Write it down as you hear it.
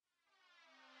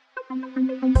Welcome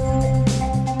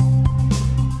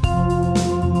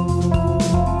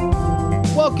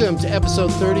to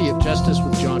episode 30 of Justice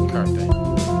with John Carpet,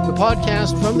 the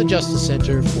podcast from the Justice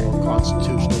Center for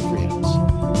Constitutional Freedoms.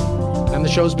 I'm the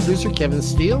show's producer, Kevin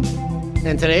Steele,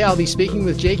 and today I'll be speaking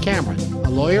with Jay Cameron, a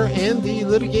lawyer and the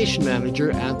litigation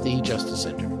manager at the Justice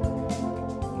Center.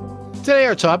 Today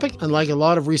our topic, unlike a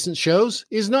lot of recent shows,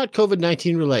 is not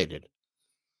COVID-19 related.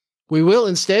 We will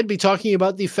instead be talking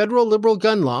about the federal liberal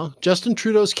gun law Justin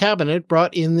Trudeau's cabinet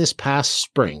brought in this past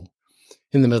spring,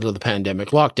 in the middle of the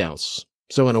pandemic lockdowns.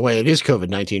 So in a way, it is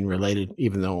COVID-19 related,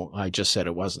 even though I just said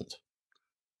it wasn't.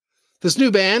 This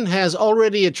new ban has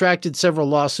already attracted several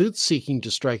lawsuits seeking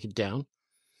to strike it down,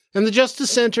 and the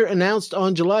Justice Center announced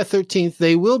on July 13th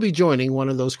they will be joining one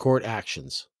of those court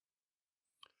actions.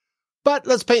 But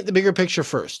let's paint the bigger picture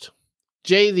first.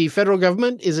 Jay, the federal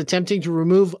government is attempting to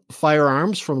remove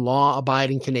firearms from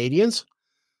law-abiding Canadians.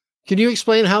 Can you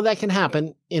explain how that can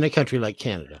happen in a country like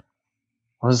Canada?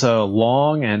 It was a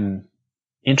long and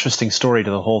interesting story to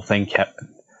the whole thing,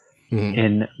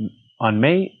 Kevin. On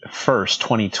May 1st,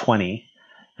 2020,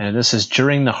 and this is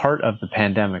during the heart of the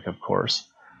pandemic, of course,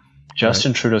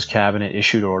 Justin Trudeau's cabinet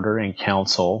issued order in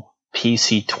council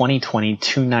PC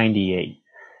 2020-298.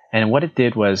 And what it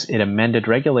did was it amended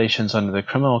regulations under the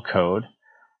criminal code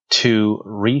to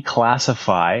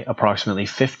reclassify approximately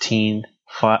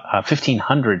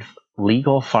 1,500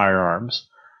 legal firearms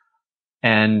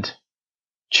and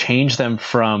change them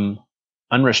from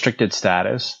unrestricted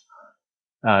status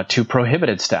to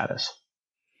prohibited status.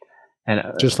 And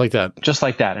just like that.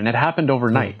 And it happened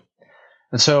overnight.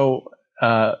 And so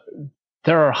there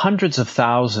are hundreds of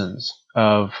thousands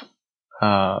of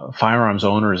firearms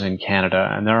owners in Canada,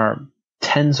 and there are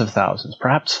tens of thousands,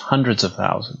 perhaps hundreds of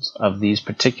thousands of these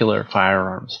particular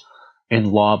firearms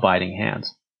in law-abiding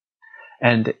hands.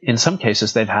 And in some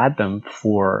cases, they've had them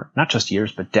for not just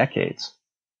years, but decades.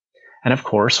 And of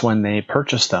course, when they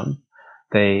purchased them,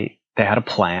 they had a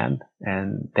plan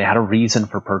and they had a reason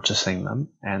for purchasing them,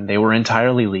 and they were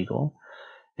entirely legal,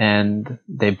 and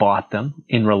they bought them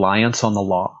in reliance on the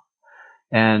law.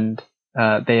 And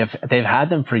they've had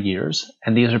them for years,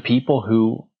 and these are people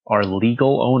who are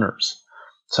legal owners.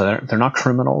 So they're not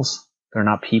criminals. They're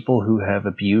not people who have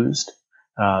abused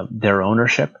their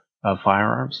ownership of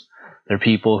firearms. They're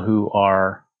people who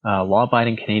are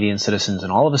law-abiding Canadian citizens,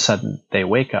 and all of a sudden they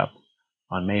wake up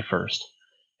on May 1st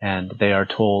and they are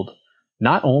told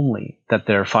not only that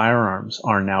their firearms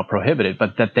are now prohibited,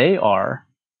 but that they are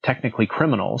technically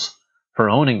criminals for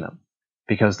owning them,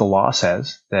 because the law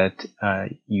says that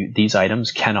these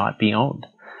items cannot be owned.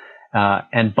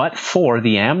 But for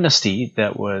the amnesty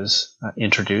that was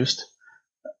introduced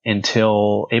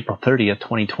until April 30th,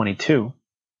 2022,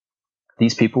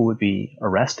 these people would be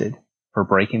arrested for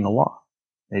breaking the law.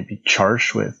 They'd be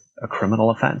charged with a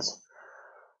criminal offense.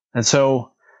 And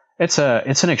so it's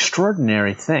an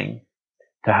extraordinary thing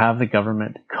to have the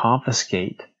government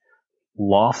confiscate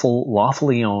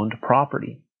lawfully owned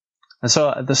property. And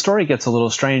so the story gets a little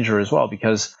stranger as well,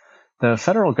 because the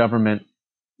federal government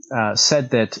said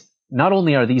that not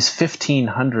only are these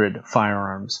 1,500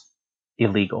 firearms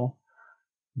illegal,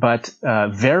 but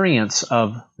variants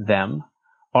of them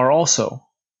are also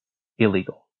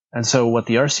illegal. And so what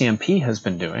the RCMP has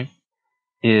been doing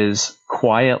is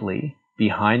quietly,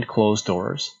 behind closed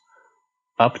doors,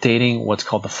 updating what's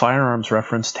called the firearms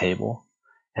reference table.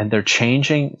 And they're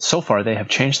changing, so far they have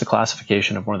changed the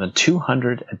classification of more than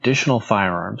 200 additional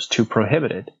firearms to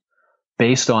prohibited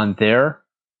based on their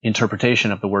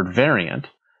interpretation of the word variant,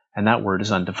 and that word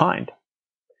is undefined.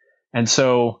 And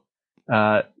so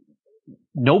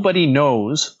nobody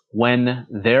knows when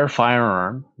their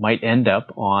firearm might end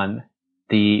up on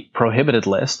the prohibited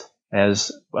list as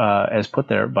put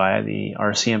there by the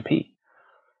RCMP.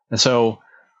 And so,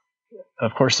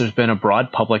 of course, there's been a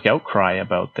broad public outcry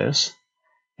about this,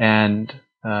 and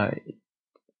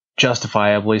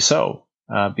justifiably so,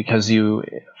 because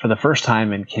for the first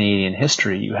time in Canadian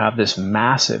history, you have this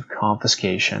massive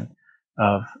confiscation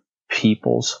of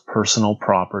people's personal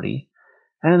property.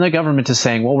 And then the government is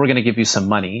saying, well, we're going to give you some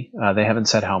money. They haven't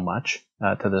said how much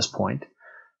to this point,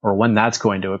 or when that's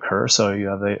going to occur. So you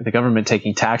have the government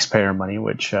taking taxpayer money,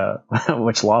 which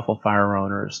lawful firearm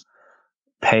owners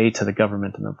pay to the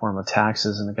government in the form of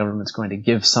taxes, and the government's going to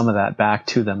give some of that back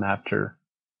to them after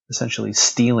essentially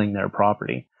stealing their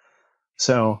property.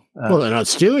 So, well, they're not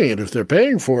stealing it if they're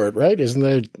paying for it, right? Isn't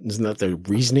that the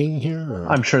reasoning here?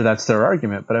 Or? I'm sure that's their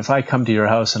argument. But if I come to your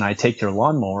house and I take your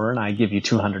lawnmower and I give you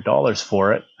 $200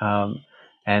 for it,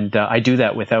 and I do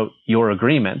that without your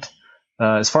agreement,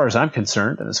 as far as I'm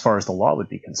concerned, and as far as the law would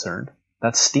be concerned,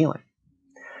 that's stealing.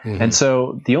 Mm-hmm. And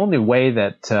so the only way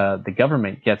that the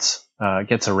government gets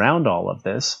around all of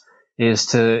this is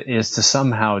to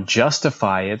somehow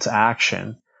justify its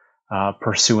action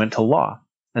pursuant to law.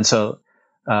 And so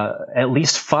at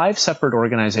least 5 separate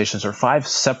organizations, or 5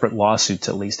 separate lawsuits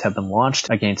at least, have been launched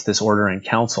against this order in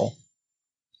council.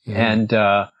 Mm-hmm.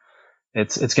 And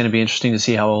it's going to be interesting to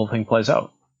see how the whole thing plays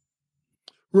out.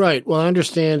 Right. Well, I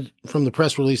understand from the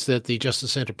press release that the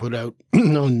Justice Center put out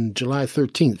on July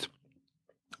 13th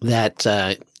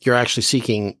that you're actually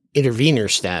seeking intervener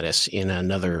status in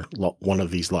another one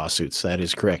of these lawsuits. That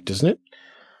is correct, isn't it?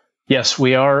 Yes,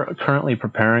 we are currently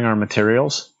preparing our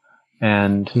materials.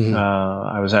 And Mm-hmm.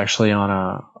 I was actually on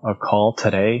a call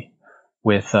today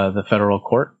with the federal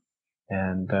court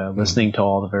and listening to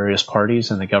all the various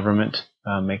parties and the government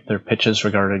make their pitches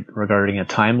regarding a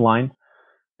timeline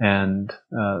and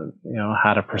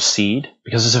how to proceed,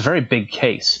 because it's a very big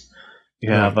case.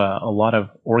 You have a lot of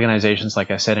organizations,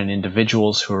 like I said, and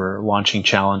individuals who are launching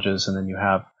challenges, and then you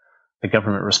have the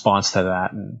government response to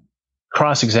that, and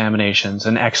cross-examinations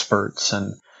and experts,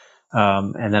 and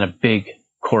then a big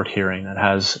court hearing that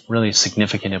has really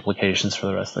significant implications for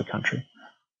the rest of the country.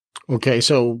 Okay,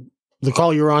 so the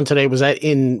call you were on today, was that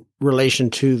in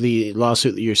relation to the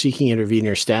lawsuit that you're seeking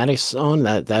intervener status on?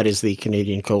 That is the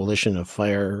Canadian Coalition of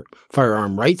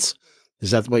Firearm Rights. Is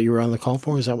that what you were on the call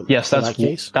for? Is that what? Yes, that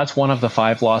case? That's one of the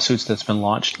 5 lawsuits that's been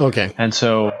launched. Okay, and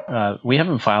so we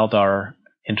haven't filed our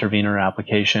intervener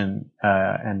application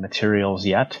and materials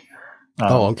yet.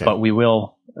 Okay, but we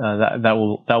will. That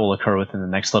will occur within the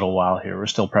next little while here. We're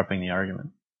still prepping the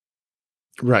argument.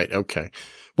 Right. Okay.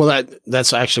 Well,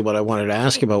 that's actually what I wanted to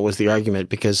ask about, was the argument,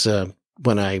 because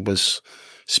when I was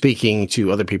speaking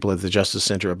to other people at the Justice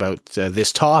Center about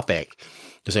this topic,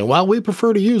 they're saying, well, we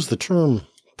prefer to use the term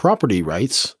property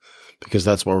rights because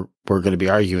that's what we're going to be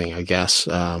arguing, I guess.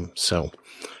 So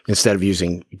instead of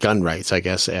using gun rights, I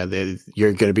guess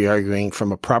you're going to be arguing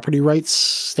from a property rights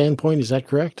standpoint. Is that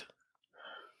correct?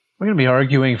 We're going to be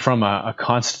arguing from a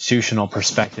constitutional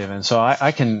perspective. And so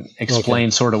I can explain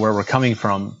sort of where we're coming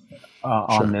from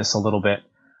on this a little bit.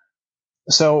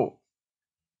 So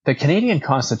the Canadian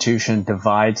Constitution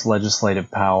divides legislative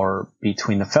power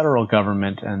between the federal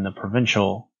government and the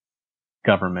provincial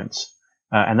governments.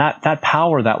 And that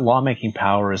power, that lawmaking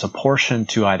power, is apportioned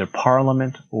to either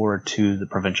Parliament or to the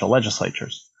provincial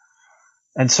legislatures.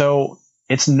 And so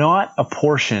it's not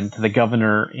apportioned to the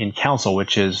governor in council,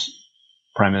 which is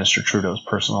Prime Minister Trudeau's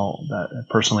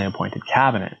personally appointed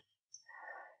cabinet.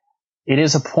 It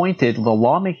is appointed, the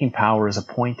lawmaking power is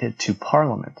appointed to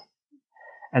Parliament.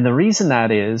 And the reason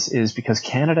that is because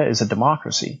Canada is a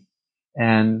democracy,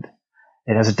 and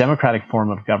it has a democratic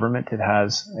form of government.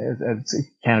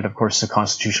 Canada, of course, is a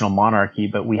constitutional monarchy,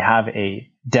 but we have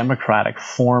a democratic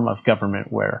form of government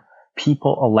where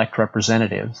people elect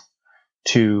representatives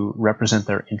to represent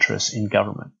their interests in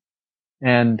government.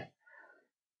 And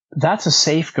that's a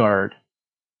safeguard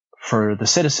for the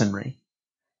citizenry,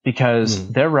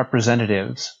 because their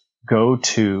representatives go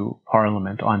to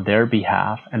Parliament on their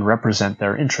behalf and represent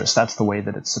their interests. That's the way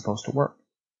that it's supposed to work.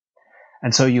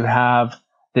 And so you have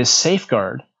this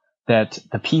safeguard that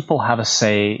the people have a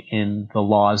say in the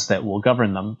laws that will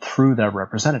govern them through their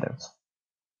representatives.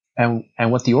 And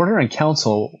what the Order in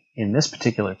Council in this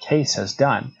particular case has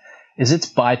done is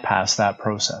it's bypassed that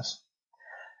process.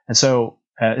 And so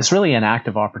it's really an act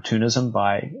of opportunism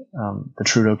by the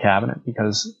Trudeau cabinet,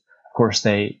 because, of course,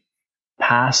 they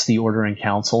passed the Order in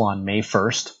Council on May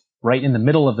 1st, right in the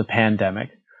middle of the pandemic,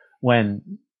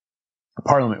 when the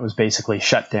Parliament was basically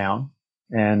shut down.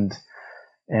 And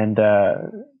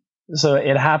so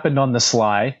it happened on the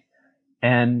sly,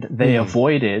 and they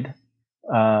avoided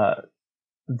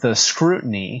the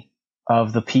scrutiny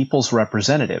of the people's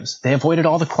representatives. They avoided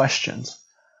all the questions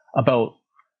about,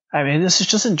 I mean, this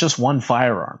isn't just one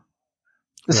firearm.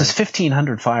 This is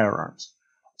 1,500 firearms.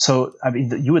 So, I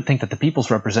mean, you would think that the people's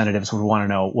representatives would want to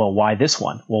know, well, why this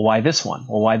one? Well, why this one?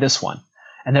 Well, why this one?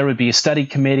 And there would be a study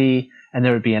committee, and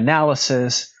there would be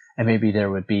analysis, and maybe there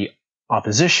would be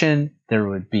opposition, there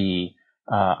would be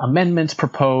amendments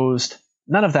proposed.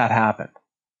 None of that happened.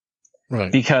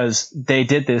 Right. Because they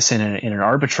did this in an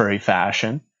arbitrary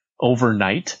fashion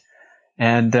overnight,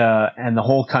 and the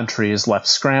whole country is left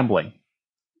scrambling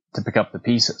to pick up the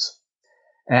pieces.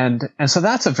 And so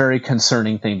that's a very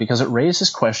concerning thing, because it raises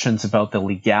questions about the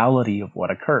legality of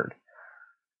what occurred.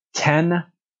 Can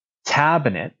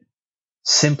cabinet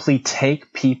simply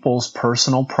take people's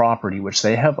personal property, which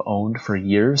they have owned for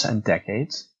years and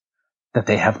decades, that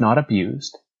they have not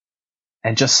abused,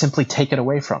 and just simply take it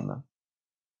away from them?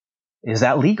 Is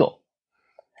that legal?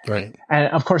 Right.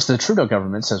 And of course, the Trudeau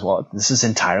government says, well, this is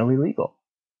entirely legal.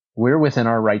 we're within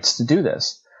our rights to do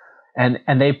this. And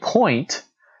they point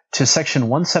to section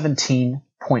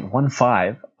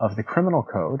 117.15 of the Criminal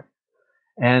Code.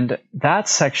 And that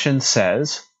section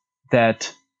says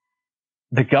that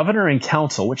the governor and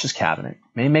council, which is cabinet,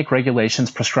 may make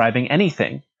regulations prescribing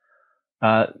anything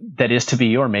that is to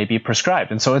be or may be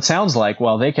prescribed. And so it sounds like,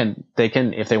 well, they can,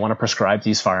 if they want to prescribe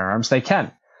these firearms, they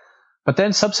can. But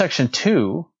then subsection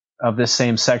 2 of this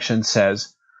same section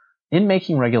says, in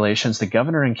making regulations, the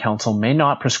governor and council may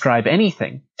not prescribe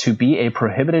anything to be a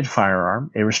prohibited firearm,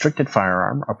 a restricted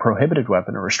firearm, a prohibited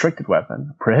weapon, a restricted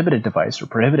weapon, prohibited device, or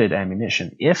prohibited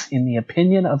ammunition, if, in the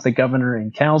opinion of the governor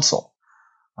and council,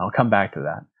 I'll come back to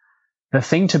that, the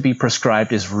thing to be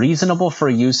prescribed is reasonable for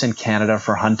use in Canada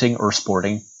for hunting or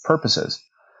sporting purposes.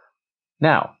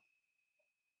 Now,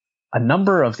 a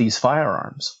number of these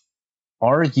firearms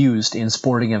are used in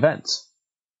sporting events,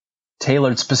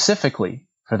 tailored specifically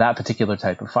for that particular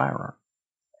type of firearm.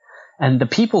 And the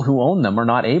people who own them are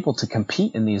not able to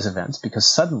compete in these events because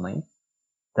suddenly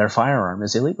their firearm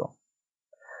is illegal.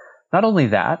 Not only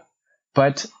that,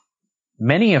 but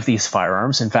many of these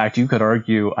firearms, in fact, you could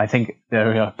argue, I think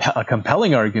a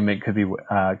compelling argument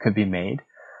could be made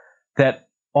that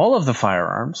all of the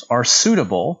firearms are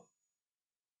suitable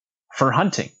for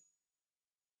hunting.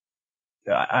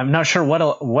 I'm not sure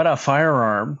what a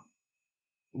firearm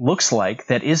looks like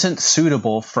that isn't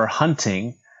suitable for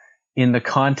hunting in the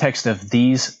context of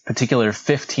these particular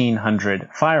 1,500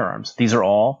 firearms. These are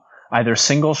all either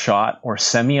single shot or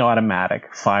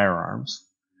semi-automatic firearms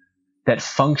that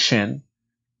function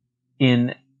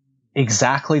in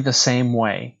exactly the same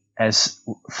way as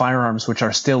firearms which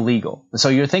are still legal. So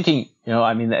you're thinking, your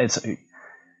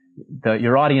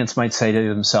audience might say to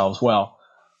themselves, well,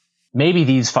 maybe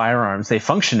these firearms, they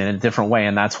function in a different way,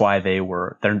 and that's why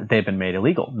they've been made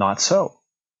illegal. Not so.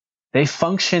 They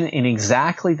function in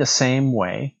exactly the same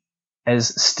way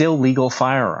as still legal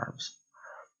firearms.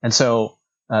 And so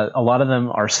a lot of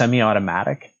them are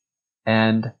semi-automatic,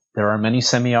 and there are many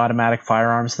semi-automatic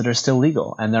firearms that are still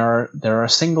legal, and there are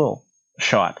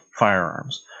single-shot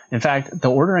firearms. In fact,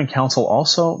 the Order in Council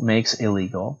also makes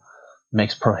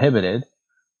prohibited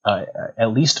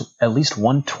at least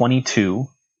 122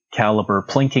 caliber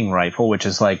plinking rifle, which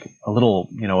is like a little,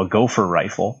 a gopher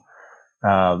rifle,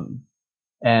 and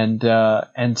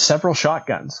several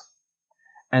shotguns.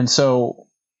 And so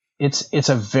it's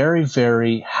a very,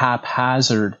 very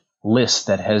haphazard list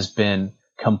that has been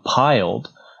compiled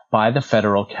by the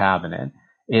federal cabinet.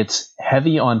 It's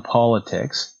heavy on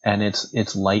politics and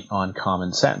it's light on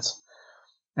common sense.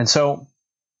 And so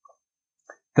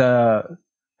the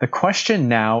question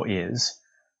now is,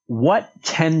 what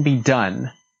can be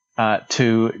done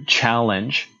to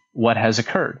challenge what has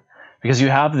occurred? Because you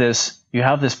have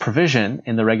this provision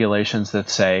in the regulations that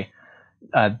say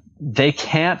they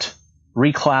can't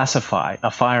reclassify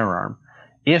a firearm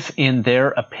if, in their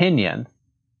opinion,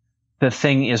 the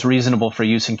thing is reasonable for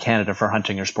use in Canada for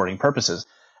hunting or sporting purposes.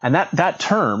 And that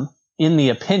term, in the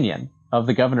opinion of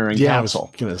the governor and council,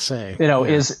 I was going to say,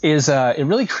 is it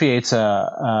really creates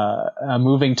a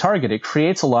moving target. It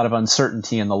creates a lot of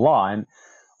uncertainty in the law, and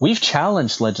we've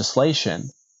challenged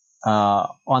legislation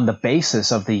on the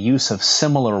basis of the use of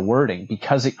similar wording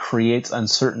because it creates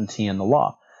uncertainty in the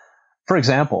law. For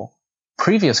example,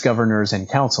 previous governors and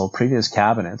council, previous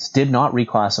cabinets, did not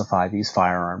reclassify these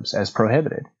firearms as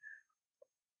prohibited.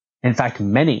 In fact,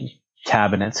 many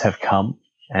cabinets have come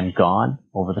and gone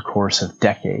over the course of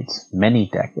decades, many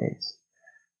decades,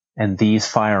 and these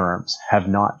firearms have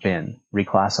not been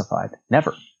reclassified.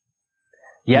 Never.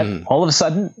 Yet, all of a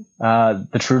sudden,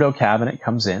 the Trudeau cabinet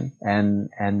comes in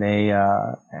and they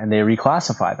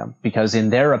reclassify them because, in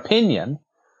their opinion,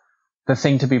 the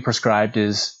thing to be prescribed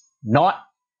is not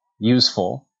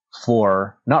reasonable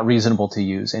to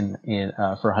use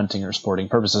for hunting or sporting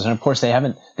purposes. And of course, they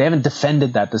haven't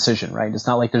defended that decision, right? It's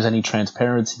not like there's any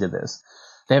transparency to this.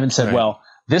 They haven't said, right, well,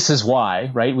 this is why,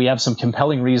 right? We have some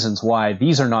compelling reasons why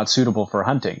these are not suitable for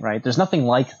hunting, right? There's nothing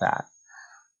like that.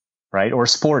 Right? Or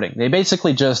sporting. They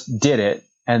basically just did it,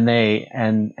 and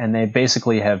they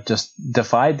basically have just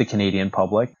defied the Canadian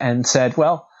public and said,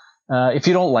 well, if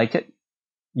you don't like it,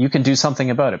 you can do something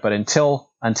about it. But until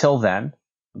then,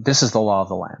 this is the law of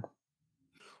the land.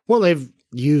 Well, they've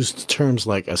used terms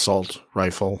like assault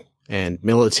rifle and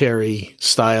military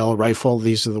style rifle.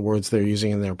 These are the words they're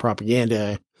using in their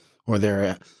propaganda or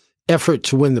their effort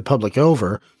to win the public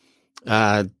over.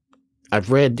 I've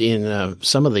read in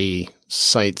some of the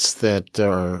sites that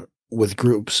are with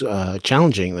groups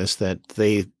challenging this that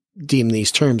they deem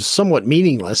these terms somewhat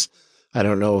meaningless. I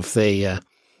don't know if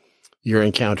you're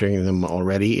encountering them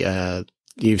already.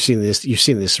 you've seen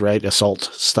this, right? Assault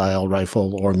style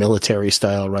rifle or military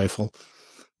style rifle.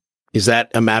 Is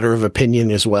that a matter of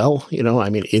opinion as well? You know, I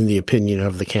mean, in the opinion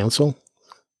of the council,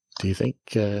 do you think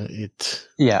it?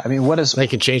 Yeah, I mean, they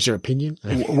can change their opinion?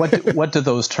 What do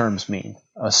those terms mean?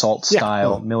 Assault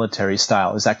style, military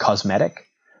style. Is that cosmetic?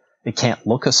 It can't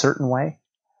look a certain way,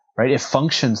 right? It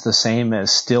functions the same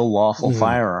as still lawful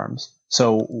firearms.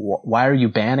 So why are you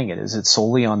banning it? Is it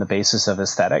solely on the basis of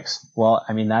aesthetics? Well,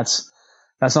 I mean, that's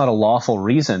not a lawful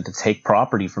reason to take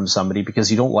property from somebody because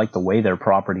you don't like the way their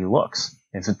property looks.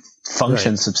 If it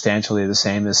functions substantially the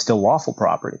same as still lawful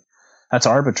property, that's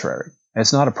arbitrary.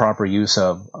 It's not a proper use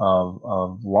of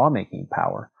lawmaking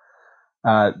power.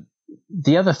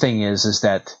 The other thing is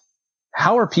that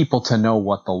how are people to know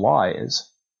what the law is?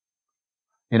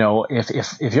 You know,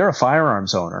 if you're a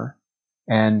firearms owner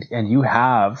and you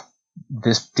have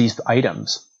these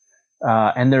items,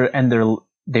 and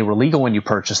they were legal when you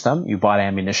purchased them, you bought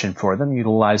ammunition for them,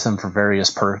 utilized them for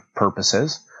various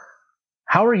purposes.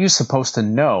 How are you supposed to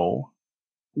know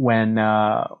when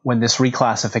this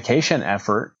reclassification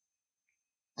effort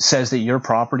says that your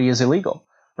property is illegal,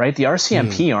 right? The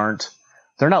RCMP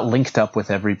they're not linked up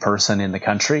with every person in the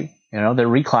country. You know, they're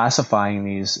reclassifying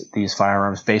these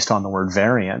firearms based on the word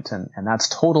variant, and that's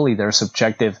totally their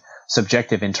subjective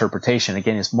interpretation.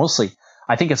 Again, it's mostly,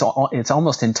 I think it's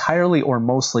almost entirely or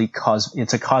mostly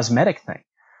it's a cosmetic thing.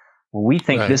 We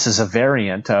think this is a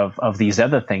variant of these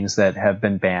other things that have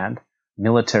been banned,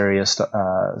 military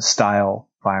style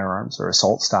firearms or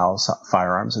assault style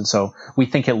firearms. And so we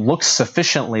think it looks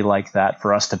sufficiently like that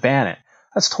for us to ban it.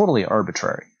 That's totally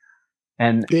arbitrary.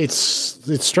 And it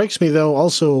strikes me, though,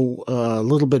 also a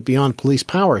little bit beyond police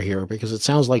power here, because it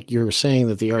sounds like you're saying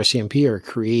that the RCMP are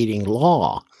creating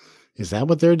law. Is that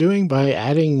what they're doing by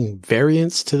adding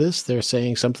variants to this? They're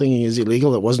saying something is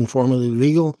illegal that wasn't formerly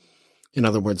legal. In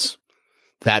other words,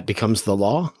 that becomes the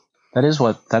law. That is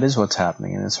what's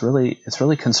happening, and it's really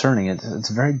concerning. It's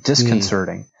very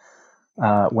disconcerting.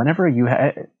 Whenever you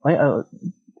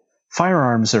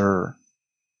firearms are,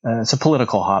 it's a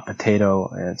political hot potato.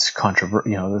 It's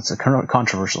it's a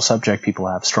controversial subject. People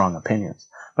have strong opinions.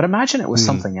 But imagine it was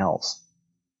something else,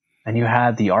 and you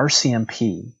had the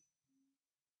RCMP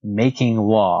making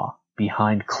law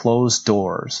behind closed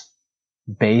doors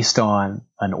based on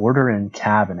an order in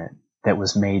cabinet that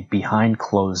was made behind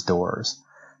closed doors.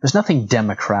 There's nothing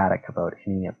democratic about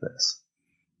any of this.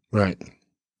 Right.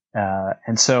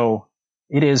 And so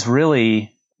it is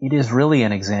really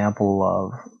an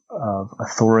example of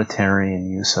authoritarian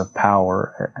use of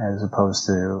power as opposed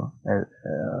to,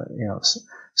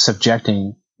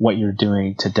 subjecting what you're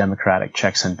doing to democratic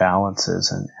checks and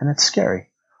balances. And it's scary.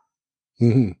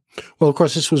 Mm-hmm. Well, of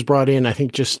course, this was brought in, I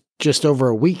think, just over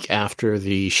a week after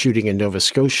the shooting in Nova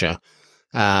Scotia.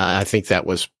 I think that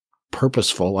was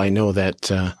purposeful. I know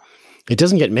that it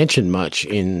doesn't get mentioned much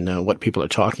in what people are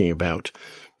talking about,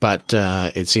 but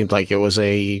it seemed like it was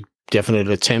a definite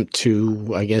attempt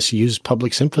to, I guess, use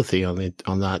public sympathy on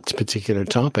that particular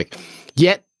topic.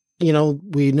 Yet, we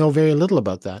know very little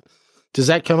about that. Does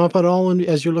that come up at all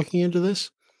as you're looking into this?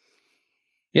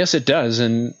 Yes, it does,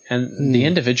 and the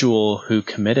individual who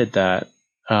committed that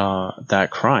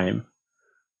crime,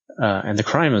 and the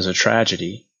crime is a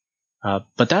tragedy,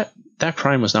 but that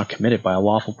crime was not committed by a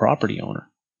lawful property owner.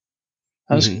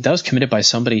 That was committed by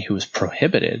somebody who was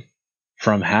prohibited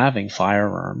from having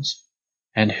firearms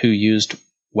and who used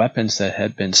weapons that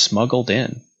had been smuggled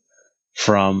in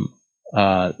from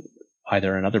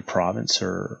either another province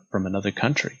or from another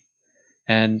country,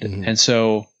 and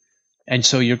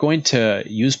so you're going to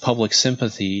use public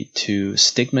sympathy to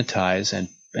stigmatize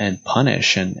and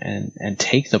punish and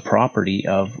take the property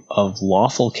of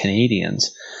lawful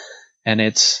Canadians. And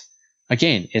it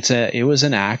was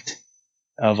an act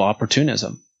of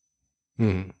opportunism.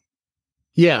 Mm-hmm.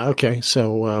 Yeah. Okay.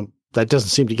 So that doesn't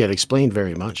seem to get explained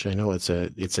very much. I know it's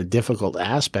a difficult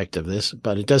aspect of this,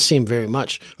 but it does seem very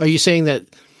much. Are you saying that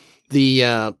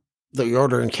the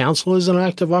order in council is an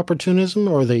act of opportunism,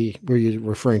 or were you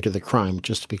referring to the crime?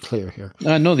 Just to be clear here.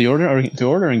 No, the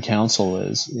order in council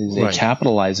is a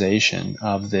capitalization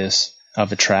of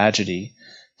a tragedy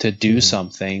to do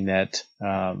something that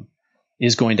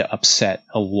is going to upset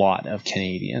a lot of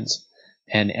Canadians,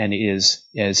 and is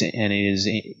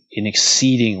an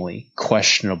exceedingly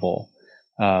questionable.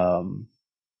 The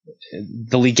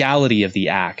legality of the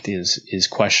act is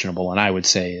questionable, and I would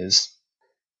say is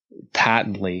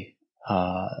patently.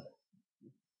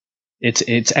 It's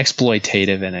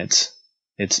exploitative, and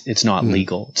it's not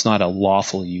legal. It's not a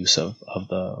lawful use of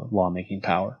the lawmaking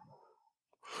power.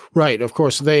 Right. Of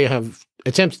course, they have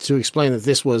attempted to explain that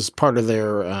this was part of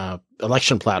their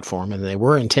election platform and they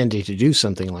were intending to do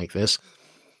something like this.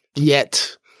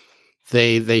 Yet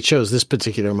they chose this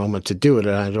particular moment to do it.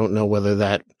 And I don't know whether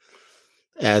that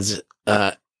adds,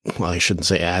 well, I shouldn't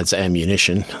say adds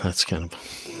ammunition. That's kind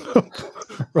of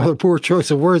rather poor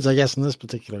choice of words, I guess, in this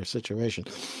particular situation.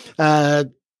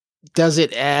 Does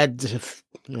it add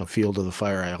fuel to the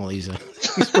fire? All these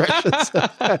expressions.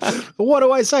 What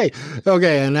do I say?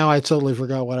 Okay, and now I totally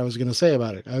forgot what I was going to say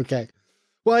about it. Okay.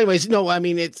 Well, anyways, no, I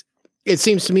mean, it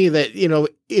seems to me that,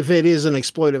 if it is an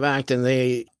exploitive act and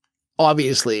they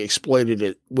obviously exploited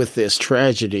it with this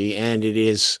tragedy and it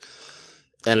is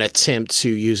an attempt to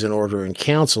use an order in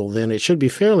council, then it should be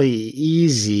fairly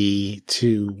easy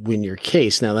to win your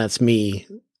case. Now, that's me,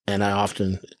 and I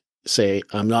often say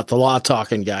I'm not the law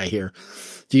talking guy here.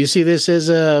 Do you see this as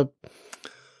a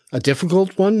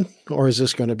difficult one, or is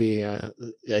this going to be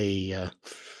an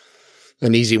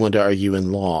easy one to argue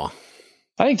in law?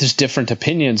 I think there's different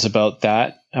opinions about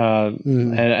that,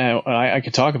 and I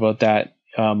could talk about that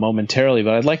momentarily.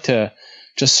 But I'd like to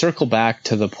just circle back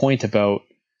to the point about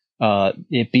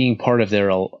it being part of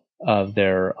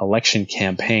their election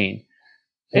campaign.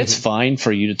 Mm-hmm. It's fine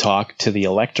for you to talk to the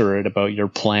electorate about your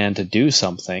plan to do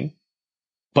something,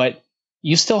 but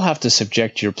you still have to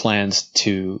subject your plans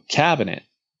to cabinet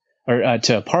or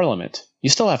to parliament. You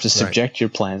still have to subject your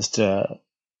plans to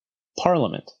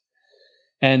parliament.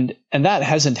 And that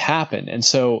hasn't happened. And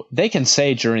so they can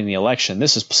say during the election,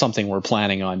 this is something we're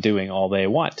planning on doing all they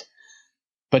want.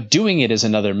 But doing it is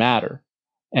another matter.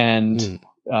 And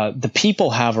the people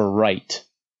have a right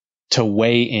to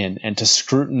weigh in and to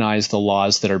scrutinize the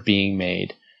laws that are being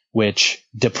made, which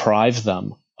deprive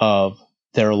them of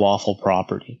their lawful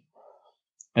property.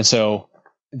 And so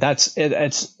that's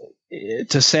it's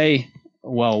to say,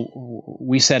 well,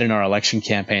 we said in our election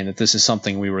campaign that this is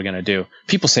something we were going to do.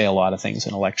 People say a lot of things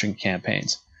in election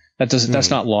campaigns. That's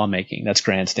not lawmaking. That's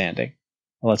grandstanding.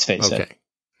 Let's face it.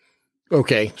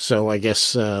 Okay, so I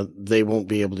guess they won't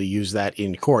be able to use that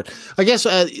in court. I guess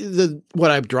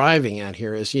what I'm driving at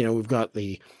here is, we've got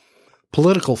the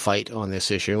political fight on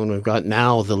this issue, and we've got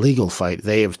now the legal fight.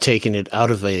 They have taken it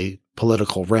out of a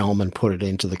political realm and put it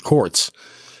into the courts.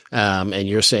 And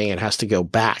you're saying it has to go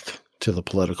back to the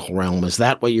political realm. Is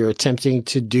that what you're attempting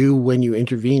to do when you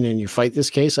intervene and you fight this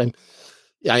case? I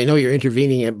know you're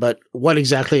intervening it, but what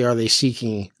exactly are they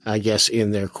seeking, I guess,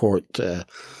 in their court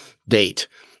date?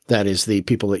 That is the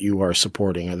people that you are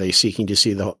supporting. Are they seeking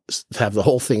to have the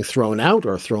whole thing thrown out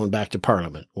or thrown back to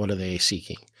Parliament? What are they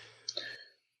seeking?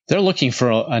 They're looking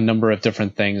for a number of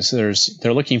different things.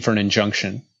 They're looking for an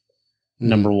injunction,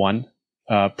 number one,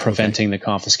 preventing the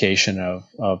confiscation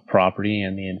of property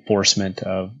and the enforcement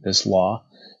of this law,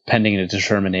 pending a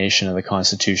determination of the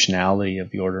constitutionality of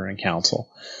the Order in Council.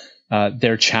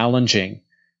 They're challenging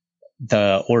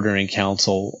the Order in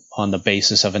Council on the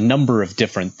basis of a number of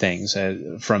different things,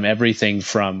 from everything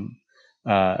from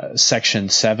Section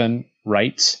 7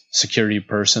 rights, security of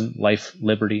person, life,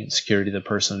 liberty, and security of the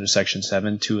person under Section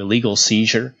 7, to illegal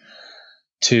seizure,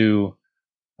 to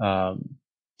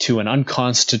an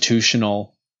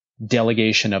unconstitutional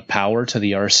delegation of power to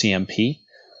the RCMP,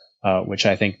 which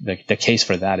I think the case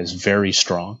for that is very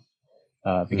strong,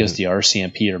 because the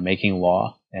RCMP are making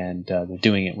law and they're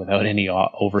doing it without any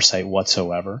oversight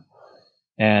whatsoever.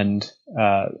 And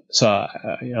so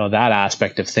that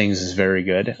aspect of things is very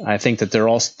good. I think that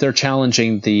they're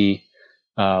challenging the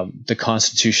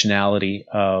constitutionality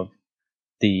of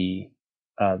the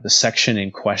section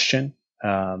in question,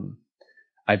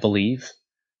 I believe.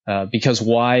 Because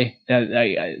why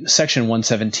Section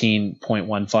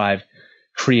 117.15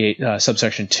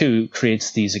 subsection 2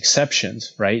 creates these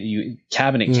exceptions, right?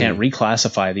 Cabinet can't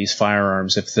reclassify these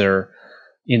firearms if they're,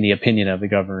 in the opinion of the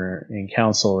governor in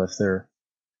council, if they're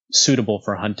suitable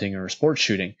for hunting or sports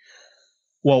shooting.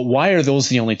 Well, why are those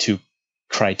the only two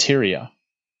criteria,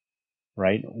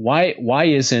 right? Why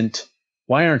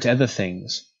aren't other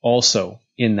things also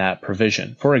in that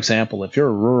provision? For example, if you're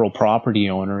a rural property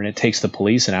owner and it takes the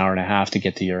police an hour and a half to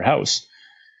get to your house,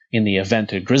 in the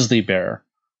event a grizzly bear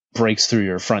breaks through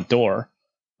your front door,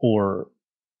 or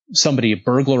somebody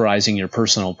burglarizing your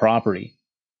personal property,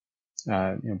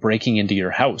 breaking into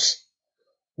your house,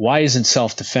 why isn't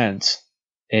self-defense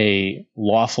a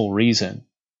lawful reason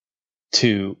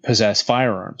to possess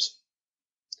firearms?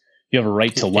 You have a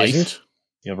right to life.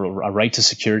 You have a right to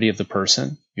security of the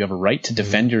person. You have a right to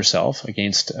defend yourself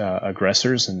against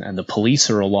aggressors, and the police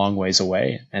are a long ways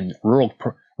away. And rural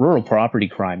property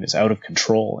crime is out of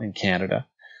control in Canada.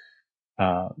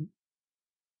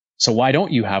 So why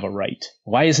don't you have a right?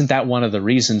 Why isn't that one of the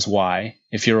reasons why,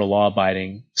 if you're a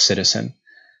law-abiding citizen,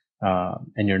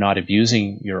 and you're not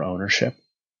abusing your ownership,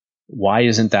 why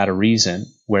isn't that a reason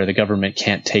where the government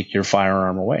can't take your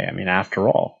firearm away? I mean, after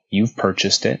all, you've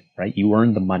purchased it, right? You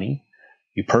earned the money.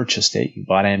 You purchased it. You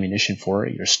bought ammunition for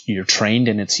it. You're trained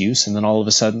in its use. And then all of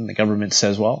a sudden the government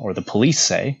says, well, or the police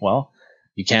say, well,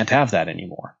 you can't have that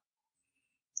anymore.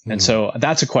 Mm. And so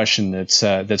that's a question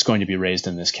that's going to be raised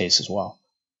in this case as well.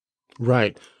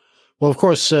 Right. Well, of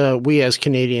course, we as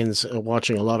Canadians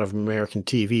watching a lot of American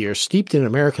TV are steeped in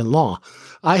American law.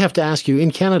 I have to ask you,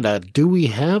 in Canada, do we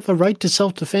have a right to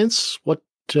self-defense? What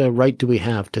right do we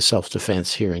have to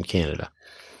self-defense here in Canada?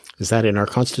 Is that in our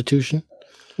Constitution?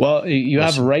 Well, you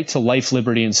have a right to life,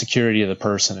 liberty, and security of the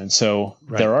person. And so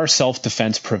there are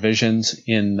self-defense provisions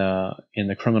in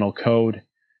the criminal code,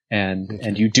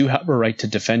 and you do have a right to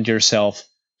defend yourself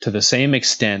to the same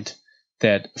extent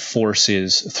that force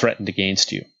is threatened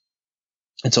against you.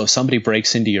 And so if somebody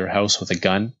breaks into your house with a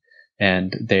gun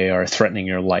and they are threatening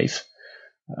your life,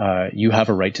 you have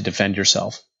a right to defend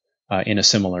yourself in a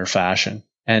similar fashion.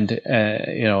 And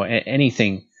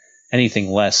anything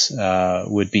less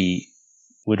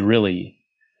would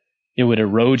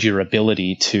erode your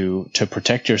ability to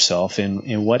protect yourself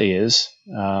in what is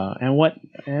and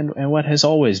what has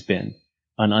always been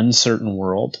an uncertain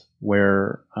world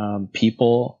where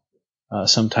people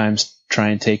sometimes try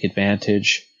and take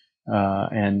advantage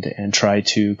and try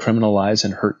to criminalize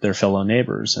and hurt their fellow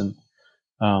neighbors, and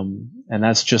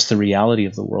that's just the reality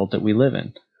of the world that we live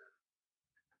in.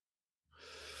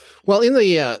 Well, in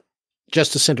the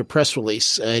Justice Center press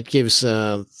release, it gives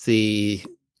the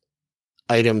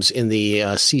items in the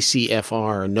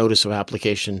CCFR, Notice of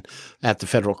Application at the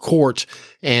federal court,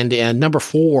 and number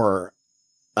 4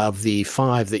 of the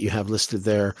 5 that you have listed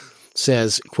there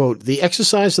says, quote, the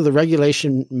exercise of the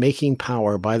regulation-making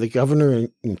power by the governor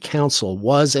and council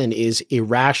was and is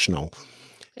irrational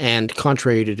and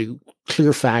contrary to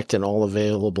clear fact and all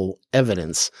available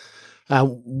evidence.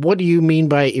 What do you mean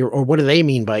by, or what do they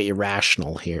mean by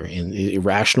irrational here?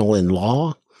 Irrational in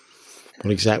law?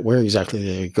 Where exactly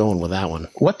are they going with that one?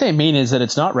 What they mean is that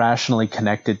it's not rationally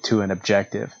connected to an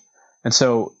objective. And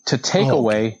so to take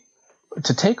away,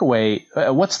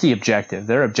 what's the objective?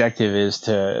 Their objective is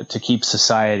to keep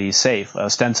society safe.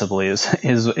 Ostensibly, is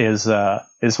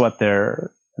what their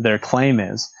claim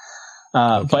is.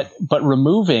 But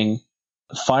removing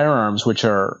firearms which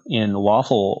are in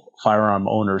lawful firearm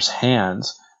owners'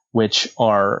 hands, which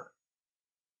are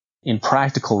in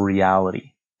practical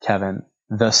reality, Kevin,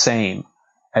 the same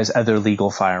as other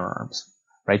legal firearms,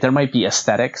 right? There might be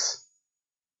aesthetics,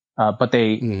 but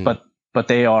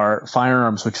they are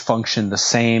firearms which function the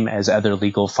same as other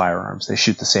legal firearms. They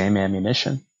shoot the same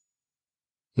ammunition.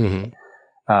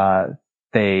 Mm-hmm.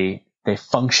 They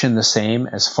function the same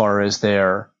as far as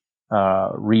their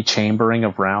rechambering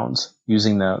of rounds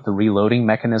using the reloading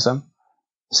mechanism,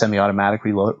 semi-automatic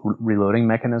reloading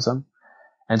mechanism.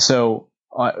 And so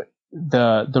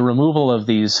the removal of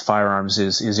these firearms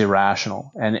is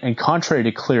irrational and contrary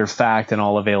to clear fact and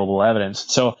all available evidence.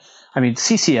 So, I mean,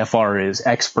 CCFR is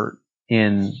expert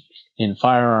in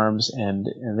firearms, and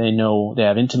they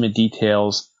have intimate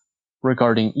details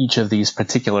regarding each of these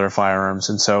particular firearms.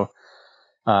 And so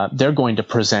they're going to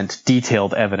present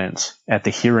detailed evidence at the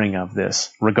hearing of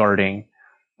this regarding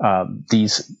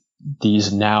these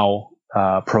now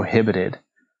prohibited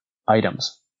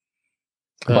items.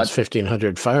 That's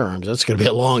 1,500 firearms. That's going to be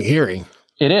a long hearing.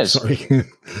 It is.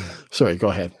 Sorry, go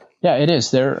ahead. Yeah, it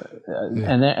is.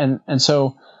 And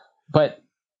so, but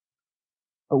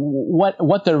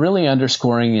what they're really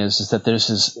underscoring is that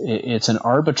it's an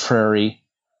arbitrary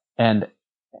and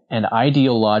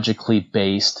ideologically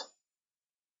based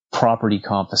property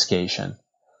confiscation,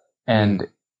 and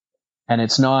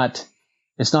it's not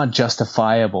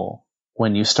justifiable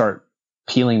when you start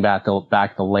peeling back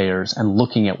the layers and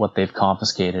looking at what they've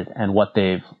confiscated and what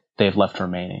they've left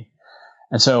remaining.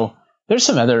 And so there's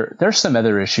some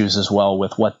other issues as well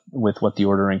with what the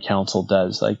Ordering Council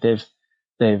does. Like they've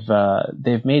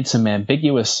made some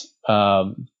ambiguous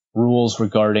rules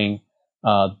regarding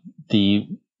the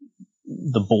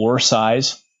bore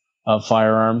size of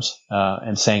firearms,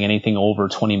 and saying anything over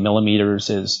 20 millimeters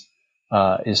is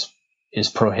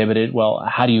prohibited. Well,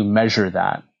 how do you measure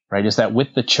that? Right? Is that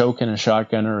with the choke in a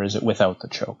shotgun, or is it without the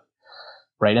choke?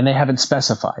 Right? And they haven't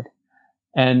specified.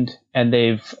 And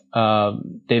they've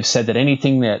said that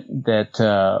anything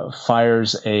that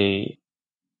fires a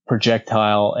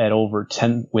projectile at over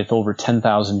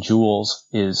 10,000 joules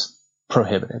is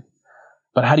prohibited.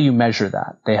 But how do you measure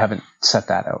that? They haven't set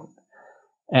that out.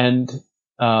 And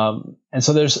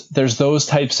so there's those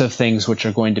types of things which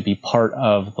are going to be part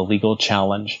of the legal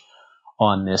challenge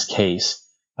on this case.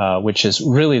 which is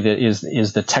really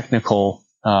the technical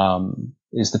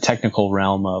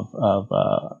realm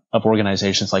of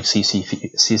organizations like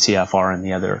CCFR and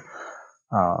the other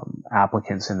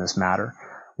applicants in this matter.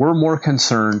 We're more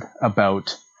concerned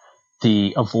about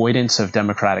the avoidance of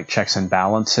democratic checks and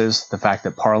balances, the fact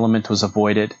that Parliament was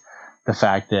avoided, the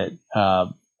fact that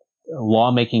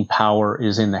lawmaking power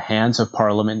is in the hands of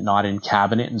Parliament, not in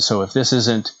Cabinet. And so if this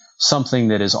isn't something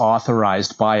that is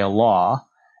authorized by a law,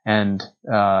 and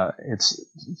it's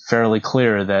fairly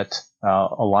clear that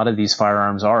a lot of these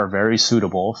firearms are very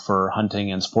suitable for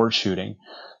hunting and sport shooting,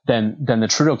 then the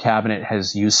Trudeau Cabinet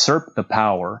has usurped the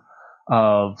power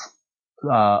of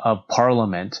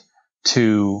Parliament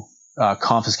to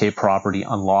confiscate property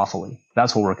unlawfully.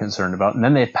 That's what we're concerned about. And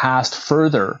then they've passed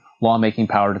further lawmaking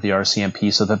power to the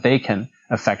RCMP so that they can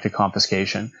effect a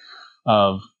confiscation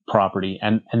of property.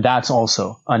 And that's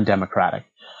also undemocratic.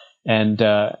 And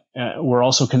we're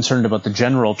also concerned about the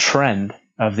general trend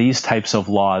of these types of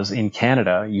laws in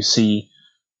Canada. You see,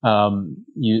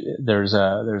 there's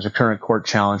a current court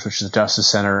challenge which the Justice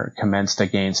Centre commenced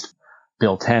against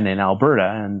Bill 10 in Alberta,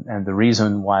 and the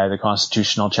reason why the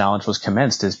constitutional challenge was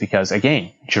commenced is because,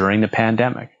 again, during the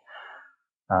pandemic,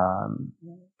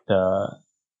 the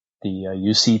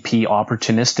UCP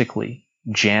opportunistically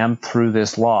jammed through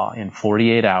this law in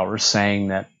 48 hours, saying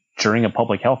that during a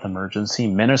public health emergency,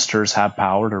 ministers have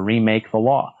power to remake the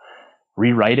law,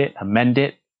 rewrite it, amend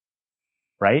it,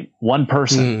 right? One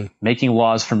person making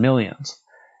laws for millions.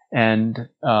 And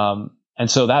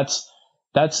so that's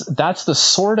the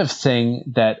sort of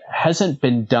thing that hasn't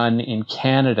been done in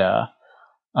Canada.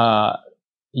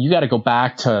 You got to go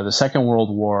back to the Second World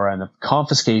War and the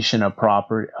confiscation of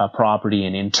property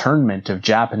and internment of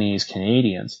Japanese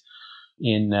Canadians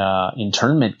in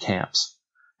internment camps.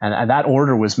 And that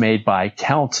order was made by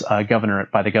the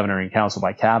governoring council,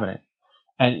 by Cabinet.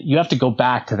 And you have to go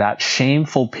back to that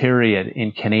shameful period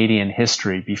in Canadian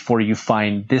history before you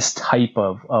find this type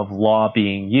of law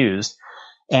being used.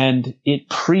 And it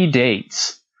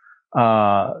predates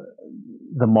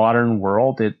the modern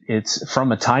world. It's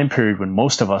from a time period when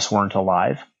most of us weren't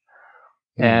alive.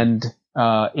 And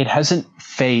it hasn't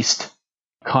faced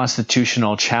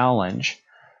constitutional challenge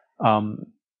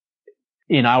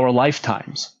in our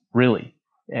lifetimes, really.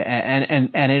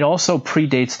 And it also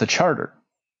predates the Charter.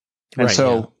 And right,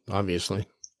 so, yeah, obviously.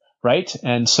 Right?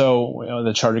 And so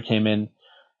the Charter came in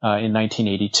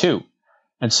 1982.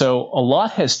 And so a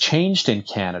lot has changed in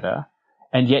Canada,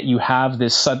 and yet you have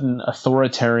this sudden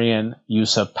authoritarian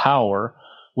use of power,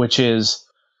 which is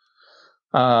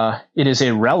it is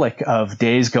a relic of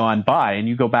days gone by. And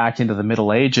you go back into the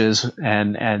Middle Ages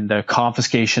and the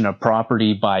confiscation of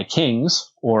property by kings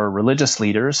or religious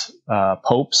leaders,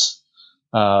 popes.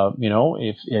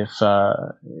 If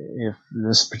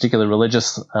this particular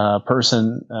religious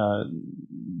person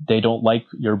they don't like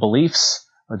your beliefs,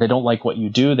 or they don't like what you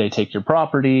do, they take your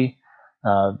property.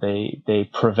 They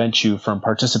prevent you from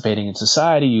participating in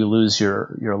society. You lose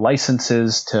your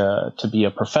licenses to be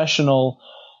a professional.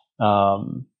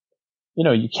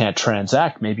 You can't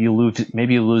transact. Maybe you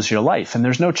lose your life. And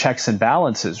there's no checks and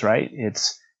balances, right?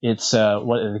 It's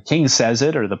what the king says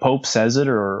it, or the pope says it,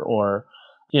 or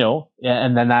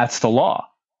and then that's the law.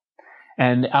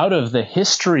 And out of the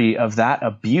history of that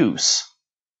abuse,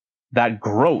 that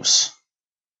gross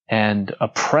and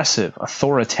oppressive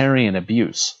authoritarian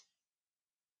abuse,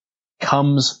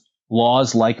 comes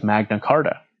laws like Magna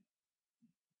Carta,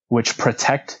 which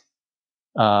protect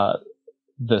the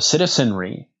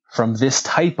citizenry from this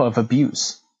type of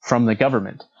abuse from the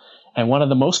government. And one of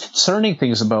the most concerning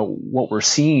things about what we're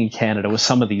seeing in Canada with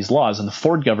some of these laws, and the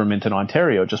Ford government in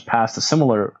Ontario just passed a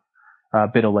similar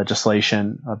bit of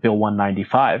legislation, Bill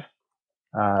 195.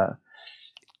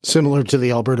 Similar to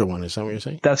the Alberta one, is that what you're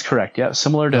saying? That's correct, yeah.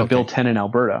 Similar to Bill 10 in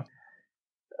Alberta.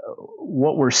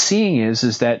 What we're seeing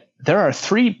is that there are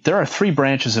three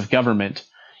branches of government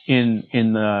in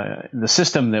the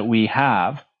system that we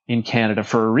have in Canada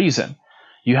for a reason.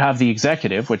 You have the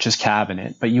executive, which is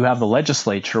cabinet, but you have the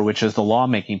legislature, which is the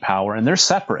lawmaking power, and they're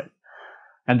separate.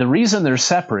 And the reason they're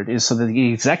separate is so that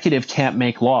the executive can't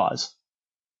make laws.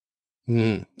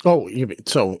 Oh,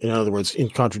 so in other words, in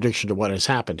contradiction to what has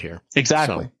happened here.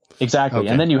 Exactly. So, exactly. Okay.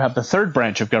 And then you have the third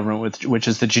branch of government, which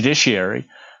is the judiciary,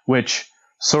 which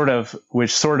sort of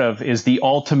is the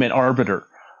ultimate arbiter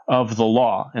of the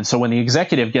law. And so when the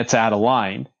executive gets out of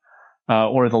line,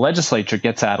 or the legislature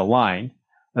gets out of line,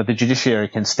 the judiciary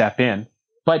can step in.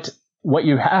 But what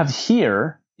you have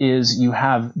here is you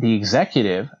have the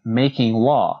executive making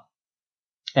law.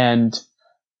 And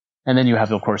then you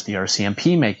have, of course, the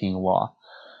RCMP making law.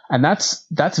 And that's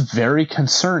very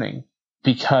concerning,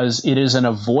 because it is an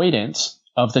avoidance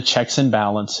of the checks and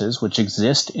balances which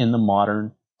exist in the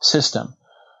modern system.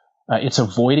 It's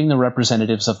avoiding the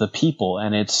representatives of the people,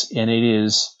 and it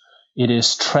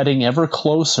is treading ever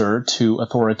closer to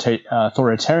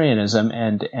authoritarianism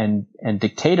and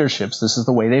dictatorships. This is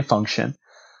the way they function.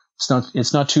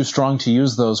 It's not too strong to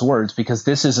use those words, because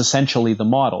this is essentially the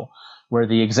model where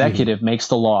the executive makes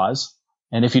the laws,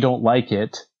 and if you don't like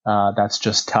it, that's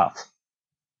just tough.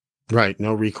 Right.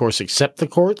 No recourse except the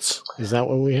courts? Is that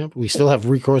what we have? We still have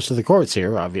recourse to the courts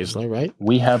here, obviously, right?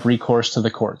 We have recourse to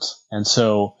the courts. And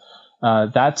so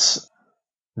that's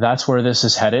where this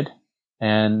is headed.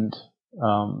 And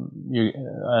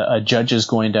a judge is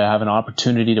going to have an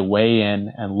opportunity to weigh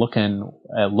in and look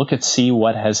at see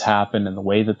what has happened and the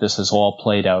way that this has all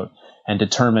played out, and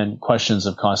determine questions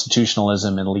of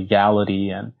constitutionalism and legality,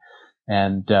 and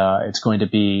it's going to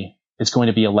be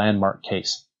a landmark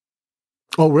case.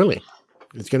 Oh, really?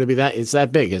 It's going to be that? It's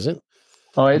that big, is it?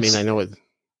 Oh, I mean, I know it.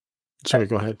 Sorry,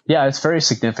 go ahead. Yeah, it's very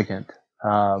significant.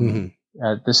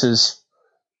 This is.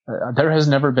 There has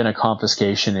never been a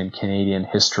confiscation in Canadian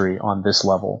history on this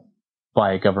level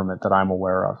by a government that I'm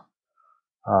aware of,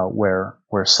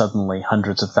 where suddenly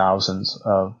hundreds of thousands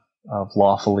of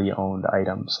lawfully owned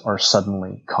items are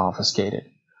suddenly confiscated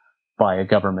by a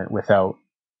government without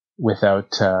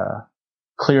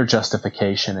clear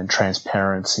justification and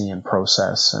transparency and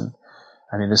process. And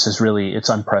I mean, this is really, it's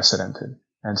unprecedented.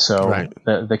 And so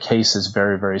the case is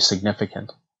very, very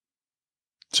significant.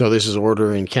 So this is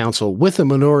order in council with a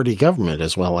minority government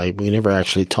as well. We never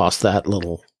actually tossed that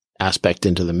little aspect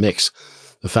into the mix.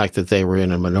 The fact that they were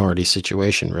in a minority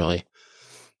situation, really.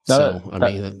 So, I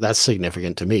mean, that's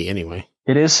significant to me anyway.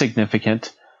 It is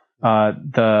significant.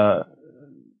 The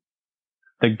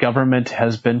government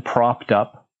has been propped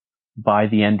up by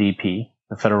the NDP,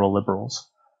 the federal Liberals,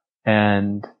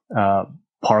 and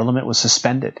Parliament was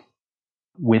suspended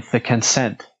with the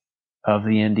consent of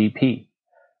the NDP.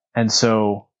 And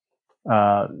so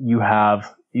you have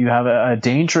a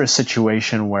dangerous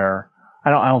situation where I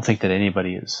don't think that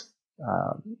anybody is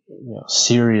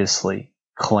seriously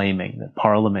claiming that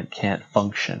Parliament can't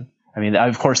function. I mean,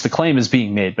 of course, the claim is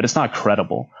being made, but it's not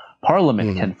credible.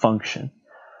 Parliament can function.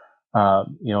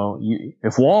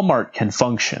 If Walmart can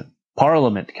function,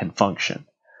 Parliament can function.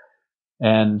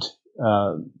 And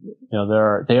the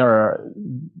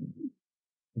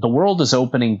world is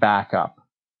opening back up.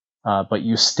 But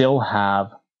you still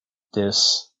have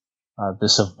this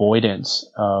avoidance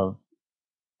of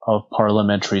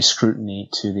parliamentary scrutiny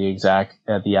to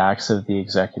the acts of the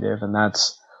executive, and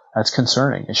that's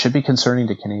concerning. It should be concerning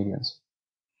to Canadians.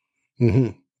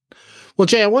 Mm-hmm. Well,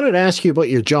 Jay, I wanted to ask you about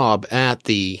your job at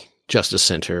the Justice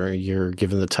Centre. You're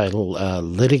given the title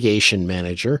litigation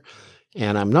manager,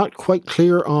 and I'm not quite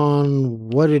clear on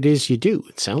what it is you do.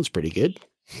 It sounds pretty good.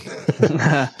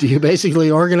 Do you basically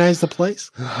organize the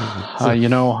place?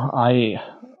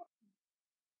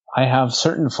 I have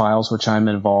certain files which I'm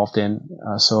involved in,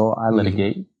 so I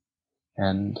litigate,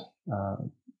 and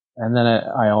then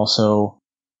I also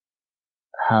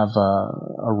have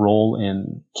a role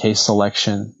in case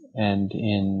selection and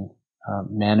in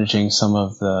managing some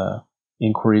of the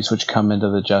inquiries which come into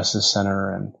the Justice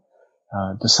Centre, and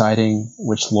deciding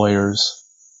which lawyers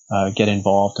get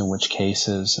involved in which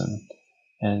cases,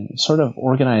 and sort of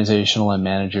organizational and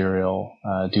managerial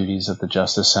duties at the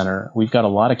Justice Centre. We've got a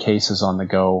lot of cases on the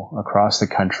go across the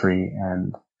country,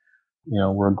 and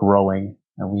we're growing,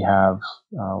 and we have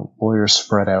lawyers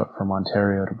spread out from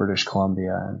Ontario to British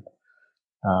Columbia,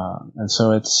 and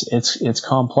so it's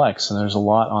complex, and there's a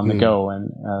lot on the go, and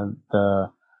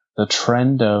the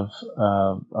trend of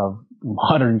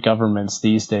modern governments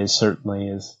these days certainly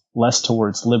is less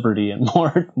towards liberty and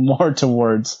more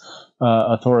towards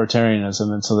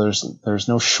authoritarianism, and so there's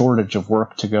no shortage of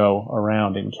work to go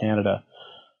around in Canada.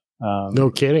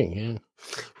 No kidding. Yeah.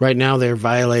 Right now they're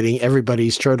violating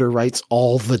everybody's charter rights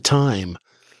all the time.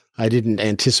 I didn't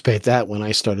anticipate that when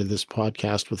I started this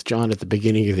podcast with John at the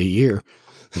beginning of the year.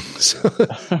 So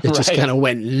it just kind of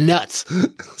went nuts.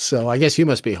 So I guess you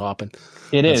must be hopping.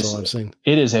 That's all I'm saying.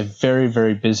 It is a very,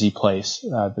 very busy place,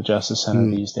 the Justice Centre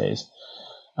these days.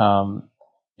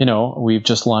 We've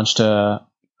just launched a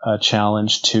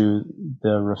challenge to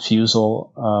the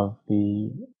refusal of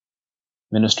the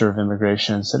Minister of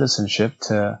Immigration and Citizenship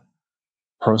to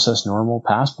process normal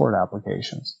passport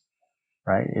applications.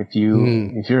 Right? If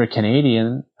you're a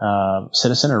Canadian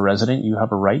citizen or resident, you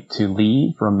have a right to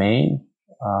leave, remain,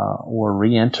 or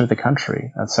re-enter the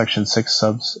country. That's Section 6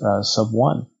 sub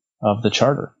 1 of the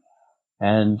Charter.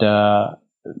 And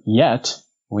yet,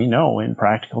 we know in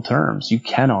practical terms, you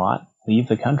cannot leave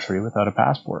the country without a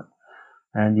passport.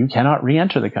 and you cannot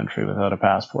re-enter the country without a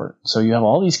passport. So you have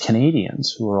all these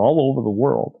Canadians who are all over the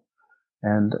world,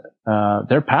 and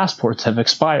their passports have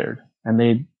expired, and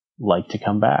they'd like to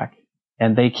come back,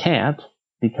 and they can't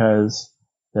because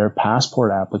their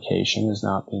passport application is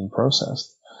not being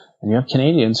processed. And you have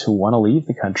Canadians who want to leave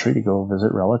the country to go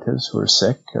visit relatives who are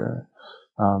sick, or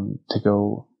to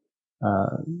go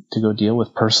deal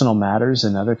with personal matters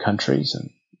in other countries. And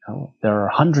there are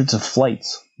hundreds of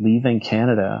flights leaving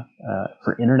Canada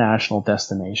for international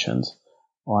destinations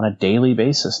on a daily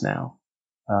basis now.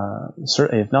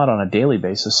 Certainly, if not on a daily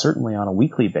basis, certainly on a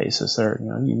weekly basis. You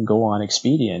can go on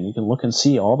Expedia and you can look and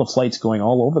see all the flights going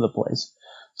all over the place.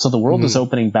 So the world is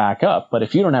opening back up, but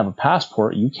if you don't have a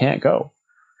passport, you can't go.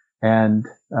 And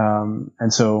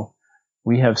so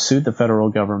we have sued the federal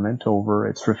government over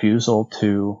its refusal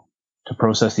to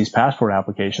process these passport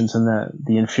applications. And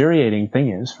the infuriating thing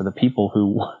is, for the people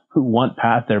who want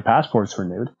their passports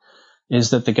renewed, is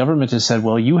that the government has said,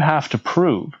 well, you have to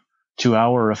prove to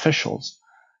our officials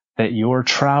that your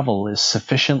travel is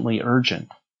sufficiently urgent,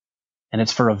 and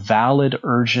it's for a valid,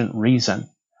 urgent reason,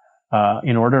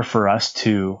 in order for us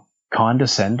to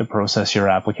condescend to process your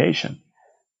application.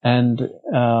 And,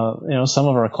 some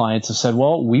of our clients have said,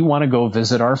 well, we want to go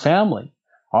visit our family.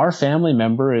 Our family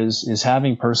member is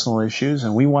having personal issues,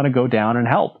 and we want to go down and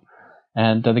help.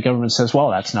 And the government says,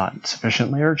 well, that's not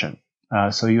sufficiently urgent.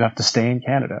 So you have to stay in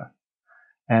Canada.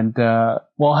 And,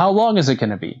 well, how long is it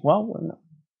going to be? Well,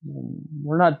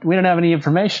 we don't have any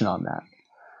information on that.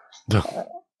 No.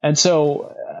 And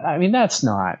so,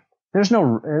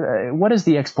 what is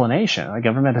the explanation? The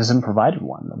government hasn't provided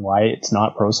one. Why it's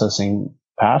not processing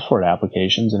passport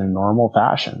applications in a normal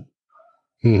fashion.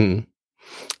 Mm-hmm.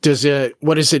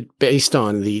 What is it based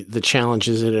on? The challenge?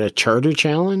 Is it a charter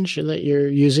challenge that you're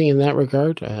using in that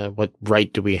regard? What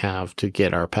right do we have to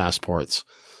get our passports?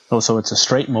 So it's a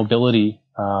straight mobility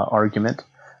argument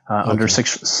under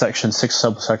Section 6,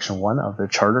 subsection 1 of the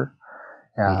charter,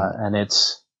 and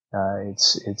it's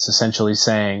essentially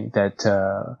saying that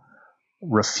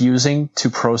refusing to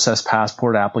process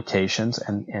passport applications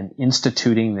and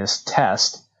instituting this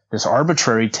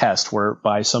arbitrary test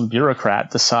whereby some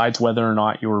bureaucrat decides whether or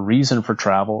not your reason for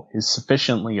travel is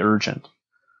sufficiently urgent.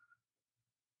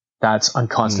 That's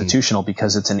unconstitutional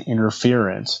because it's an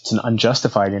interference. It's an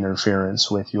unjustified interference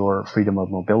with your freedom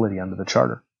of mobility under the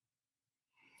charter.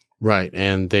 Right.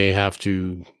 And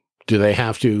do they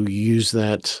have to use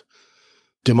that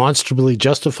demonstrably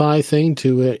justify thing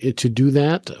to do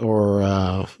that?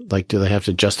 Or do they have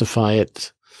to justify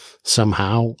it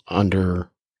somehow under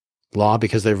law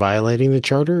because they're violating the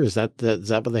charter? Is that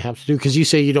what they have to do? Because you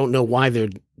say you don't know why they're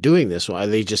doing this. Why are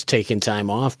they just taking time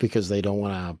off because they don't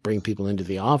want to bring people into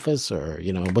the office, or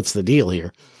what's the deal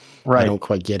here? Right. I don't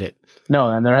quite get it. No,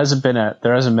 and there hasn't been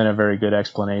a very good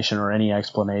explanation or any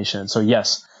explanation. So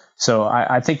yes,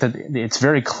 I think that it's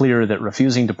very clear that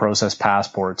refusing to process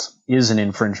passports is an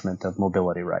infringement of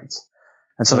mobility rights.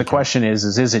 And so the question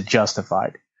is it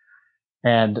justified?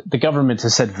 And the government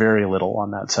has said very little on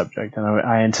that subject. And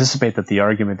I anticipate that the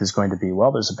argument is going to be,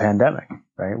 well, there's a pandemic,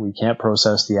 right? We can't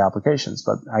process the applications.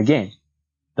 But again,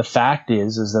 the fact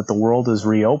is that the world is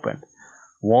reopened.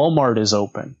 Walmart is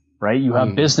open, right? You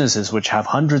have businesses which have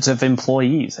hundreds of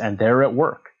employees and they're at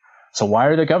work. So why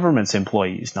are the government's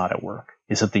employees not at work?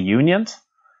 Is it the unions?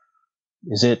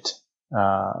 Is it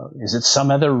some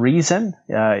other reason?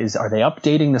 Are they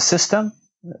updating the system?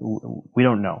 We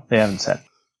don't know. They haven't said.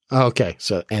 Okay,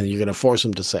 and you're going to force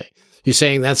them to say. You're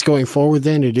saying that's going forward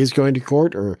then? It is going to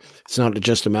court, or it's not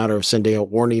just a matter of sending out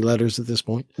warning letters at this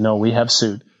point? No, we have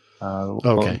sued.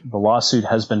 The lawsuit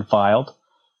has been filed,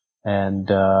 and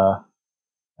there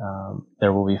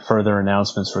will be further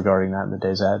announcements regarding that in the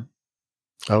days ahead.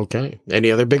 Okay. Any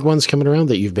other big ones coming around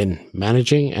that you've been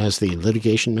managing as the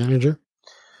litigation manager?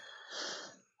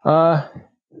 There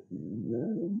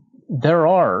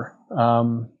are.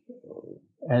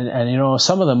 And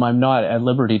some of them I'm not at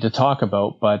liberty to talk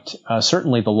about, but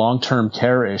certainly the long-term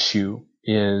care issue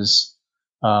is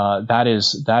on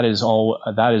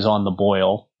the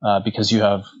boil because you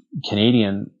have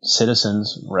Canadian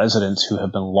citizens, residents who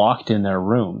have been locked in their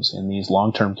rooms in these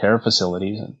long-term care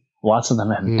facilities, and lots of them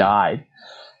have died.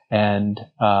 And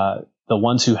the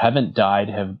ones who haven't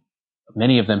died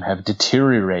many of them have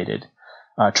deteriorated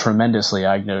tremendously,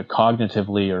 either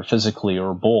cognitively or physically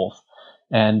or both.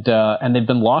 And they've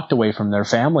been locked away from their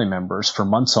family members for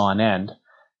months on end.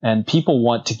 And people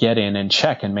want to get in and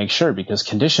check and make sure, because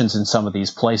conditions in some of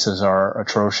these places are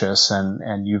atrocious.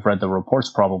 And you've read the reports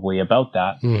probably about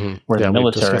that, where the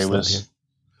military was,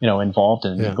 involved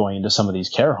in going into some of these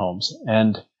care homes.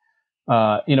 And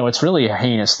it's really a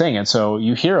heinous thing. And so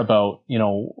you hear about,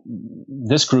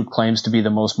 this group claims to be the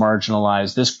most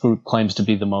marginalized. This group claims to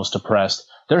be the most oppressed.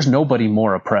 There's nobody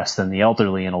more oppressed than the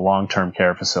elderly in a long-term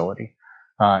care facility,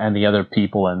 and the other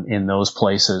people in those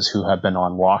places who have been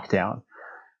on lockdown.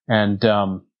 And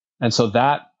so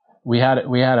that we had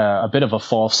a bit of a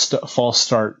false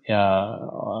start,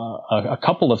 a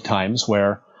couple of times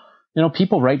where,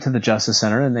 people write to the Justice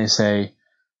Center and they say,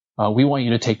 we want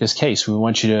you to take this case. We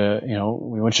want you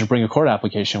to bring a court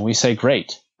application. We say,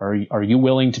 great. Are you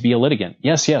willing to be a litigant?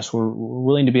 Yes, we're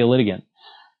willing to be a litigant.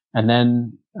 And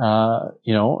then,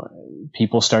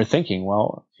 people start thinking,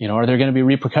 well, are there going to be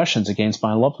repercussions against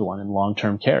my loved one in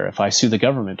long-term care? If I sue the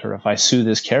government or if I sue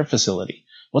this care facility,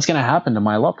 what's going to happen to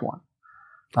my loved one?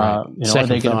 Right. Are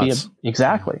they going to be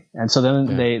exactly? And so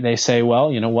then they say,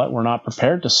 well, you know what? We're not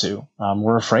prepared to sue.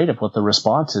 We're afraid of what the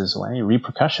response is, any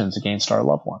repercussions against our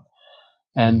loved one.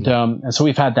 And and so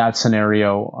we've had that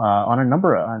scenario on a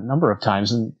number of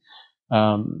times,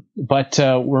 but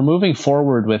we're moving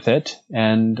forward with it,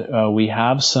 and we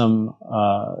have some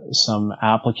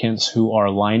applicants who are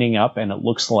lining up, and it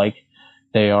looks like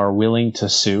they are willing to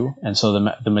sue, and so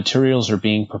the materials are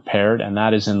being prepared, and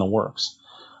that is in the works.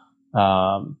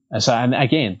 And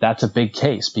again, that's a big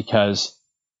case, because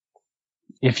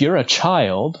if you're a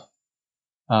child,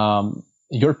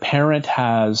 your parent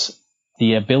has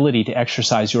the ability to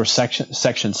exercise your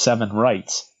Section 7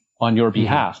 rights on your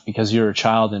behalf, because you're a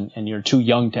child and you're too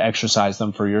young to exercise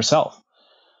them for yourself.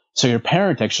 So your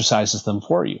parent exercises them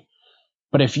for you.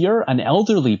 But if you're an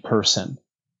elderly person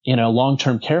in a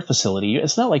long-term care facility,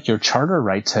 it's not like your charter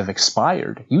rights have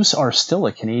expired. You are still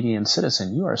a Canadian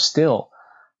citizen. You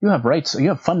have rights. You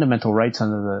have fundamental rights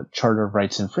under the Charter of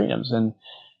Rights and Freedoms.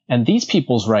 And these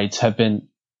people's rights have been,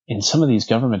 in some of these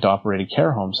government-operated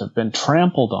care homes, have been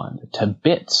trampled on to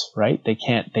bits, right? They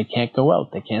can't go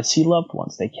out. They can't see loved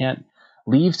ones. They can't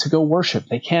leave to go worship.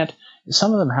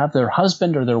 Some of them have their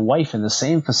husband or their wife in the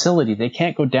same facility. They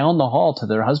can't go down the hall to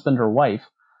their husband or wife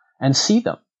and see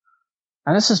them.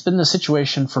 And this has been the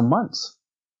situation for months.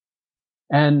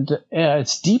 And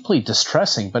it's deeply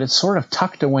distressing, but it's sort of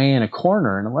tucked away in a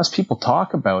corner. And unless people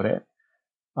talk about it,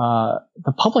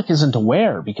 the public isn't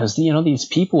aware, because these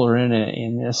people are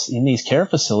in these care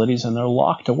facilities, and they're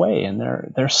locked away, and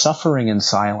they're suffering in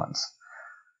silence.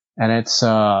 And it's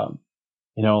how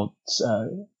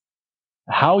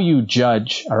you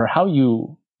judge, or how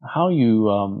you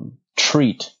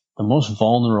treat the most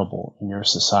vulnerable in your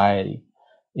society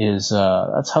is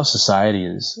that's how society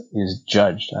is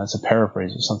judged. That's a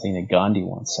paraphrase of something that Gandhi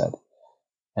once said.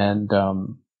 And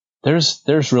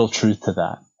there's real truth to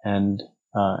that. And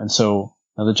so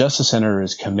the Justice Center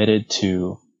is committed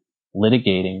to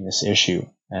litigating this issue.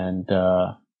 And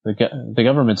the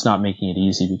government's not making it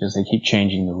easy, because they keep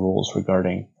changing the rules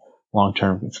regarding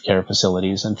long-term care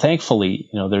facilities. And thankfully,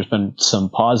 there's been some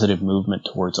positive movement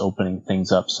towards opening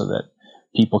things up so that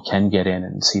people can get in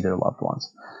and see their loved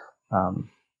ones.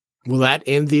 Will that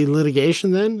end the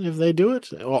litigation then, if they do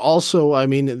it? Also, I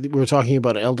mean, we're talking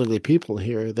about elderly people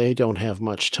here. They don't have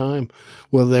much time.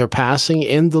 Will their passing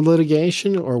end the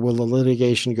litigation, or will the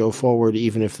litigation go forward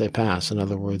even if they pass? In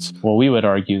other words, well, we would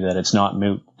argue that it's not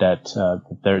moot, that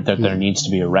there needs to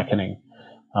be a reckoning,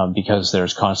 because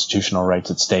there's constitutional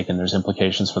rights at stake, and there's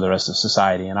implications for the rest of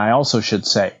society. And I also should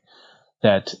say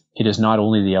that it is not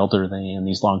only the elderly in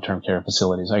these long-term care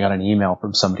facilities. I got an email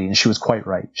from somebody, and she was quite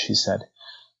right. She said,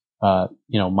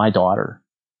 my daughter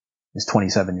is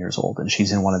 27 years old, and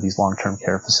she's in one of these long-term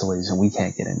care facilities, and we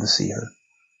can't get in to see her.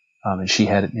 And she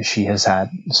has had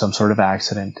some sort of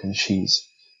accident, and she's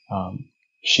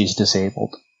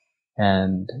disabled,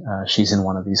 and she's in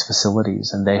one of these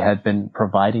facilities, and they had been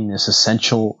providing this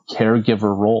essential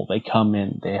caregiver role. They come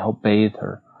in, they help bathe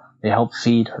her, they help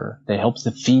feed her, they help to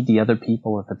feed the other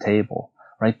people at the table,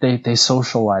 right? They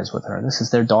socialize with her. This is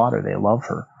their daughter. They love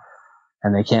her.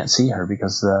 And they can't see her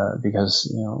because of the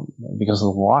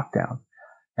lockdown.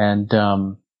 And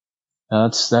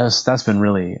that's been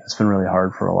really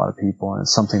hard for a lot of people, and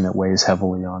it's something that weighs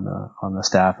heavily on the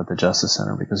staff at the Justice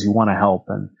Center, because you want to help,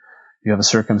 and you have a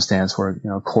circumstance where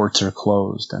courts are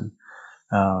closed, and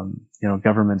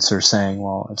governments are saying,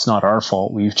 well, it's not our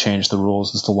fault, we've changed the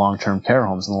rules, it's the long-term care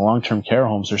homes, and the long-term care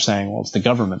homes are saying, well, it's the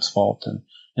government's fault, and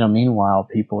meanwhile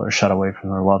people are shut away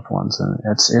from their loved ones, and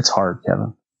it's hard,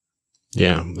 Kevin.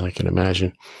 Yeah, I can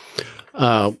imagine.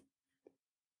 Not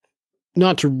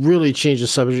to really change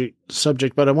the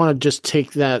subject, but I want to just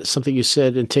take something you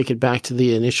said, and take it back to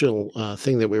the initial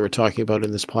thing that we were talking about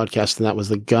in this podcast, and that was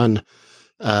the gun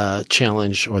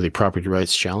challenge, or the property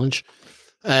rights challenge.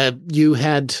 You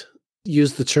had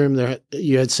used the term there.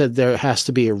 You had said there has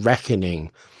to be a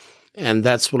reckoning. And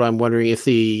that's what I'm wondering, if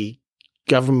the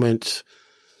government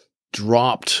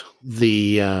dropped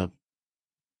their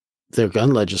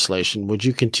gun legislation, would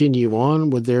you continue on?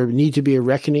 Would there need to be a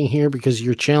reckoning here? Because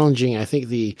you're challenging, I think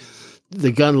the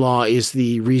gun law is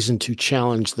the reason to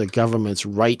challenge the government's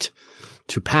right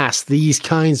to pass these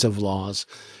kinds of laws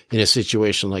in a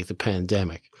situation like the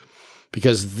pandemic.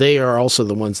 Because they are also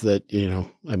the ones that,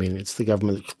 it's the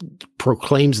government that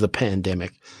proclaims the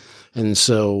pandemic. And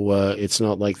so it's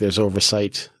not like there's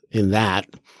oversight in that.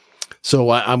 So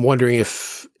I'm wondering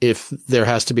if there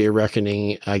has to be a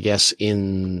reckoning, I guess,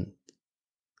 in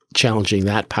challenging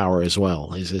that power as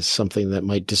well. Is it something that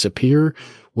might disappear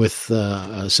with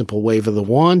a simple wave of the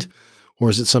wand? Or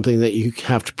is it something that you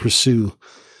have to pursue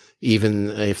even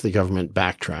if the government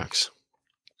backtracks?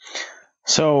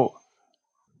 So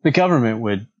the government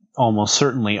would almost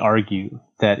certainly argue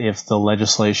that if the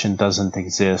legislation doesn't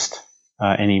exist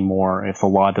anymore, if the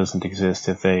law doesn't exist,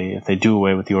 if they do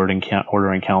away with the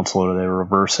ordering council or they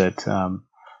reverse it,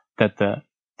 that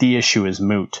the issue is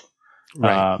moot.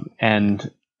 Right. And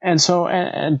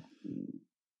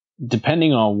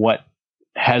depending on what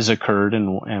has occurred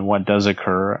and what does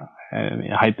occur,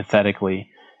 hypothetically,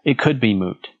 it could be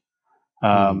moot,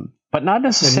 but not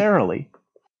necessarily.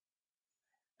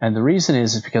 And the reason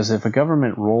is because if a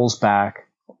government rolls back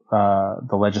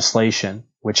the legislation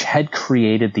which had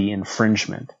created the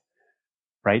infringement,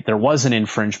 right? There was an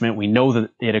infringement. We know that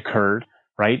it occurred,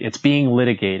 right? It's being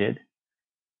litigated.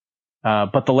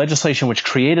 But the legislation which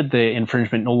created the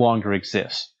infringement no longer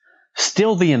exists.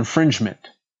 Still, the infringement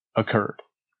occurred.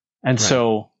 And right.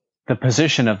 So the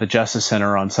position of the Justice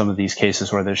Center on some of these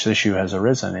cases where this issue has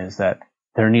arisen is that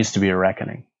there needs to be a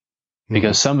reckoning.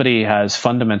 Because somebody has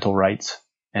fundamental rights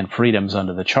and freedoms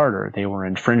under the Charter. They were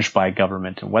infringed by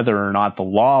government, and whether or not the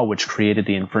law which created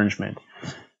the infringement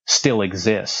still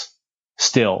exists,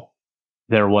 still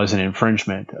there was an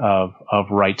infringement of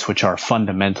rights which are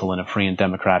fundamental in a free and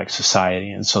democratic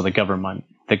society. And so the government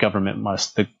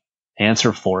must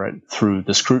answer for it through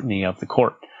the scrutiny of the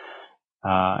court,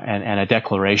 and a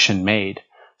declaration made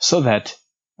so that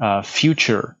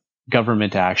future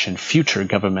government action, future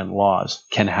government laws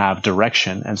can have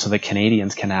direction, and so that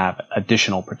Canadians can have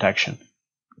additional protection.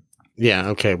 Yeah,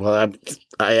 okay. Well,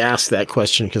 I asked that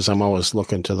question because I'm always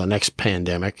looking to the next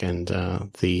pandemic and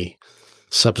the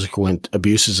subsequent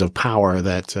abuses of power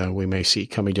that we may see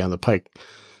coming down the pike.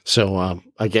 So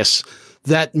I guess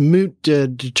that moot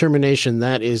determination,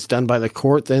 that is done by the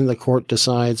court. Then the court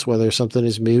decides whether something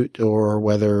is moot or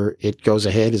whether it goes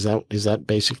ahead. Is that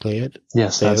basically it?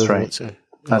 Yes, that's right.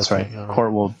 That's okay, right.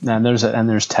 Court will, and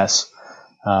there's tests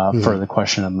for the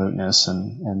question of mootness,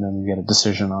 and then you get a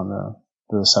decision on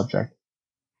the subject.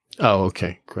 Oh,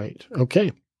 okay, great.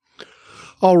 Okay,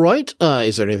 all right.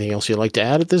 Is there anything else you'd like to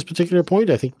add at this particular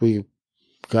point? I think we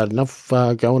got enough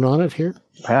going on it here.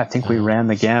 Yeah, I think we ran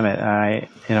the gamut.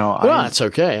 Well, it's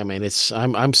okay. I mean,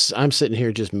 I'm sitting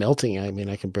here just melting. I mean,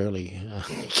 I can barely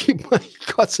keep my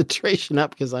concentration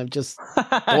up because I'm just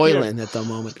boiling at the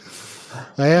moment.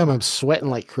 I am. I'm sweating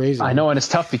like crazy. I know, and it's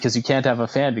tough because you can't have a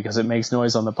fan because it makes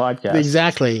noise on the podcast.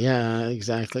 Exactly. Yeah,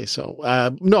 exactly. So,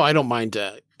 no, I don't mind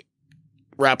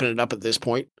wrapping it up at this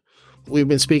point. We've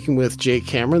been speaking with Jay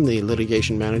Cameron, the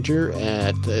litigation manager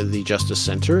at the Justice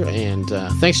Center. And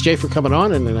thanks, Jay, for coming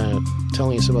on and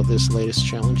telling us about this latest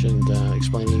challenge and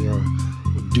explaining your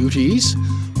duties.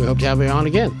 We hope to have you on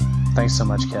again. Thanks so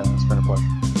much, Kevin. It's been a pleasure.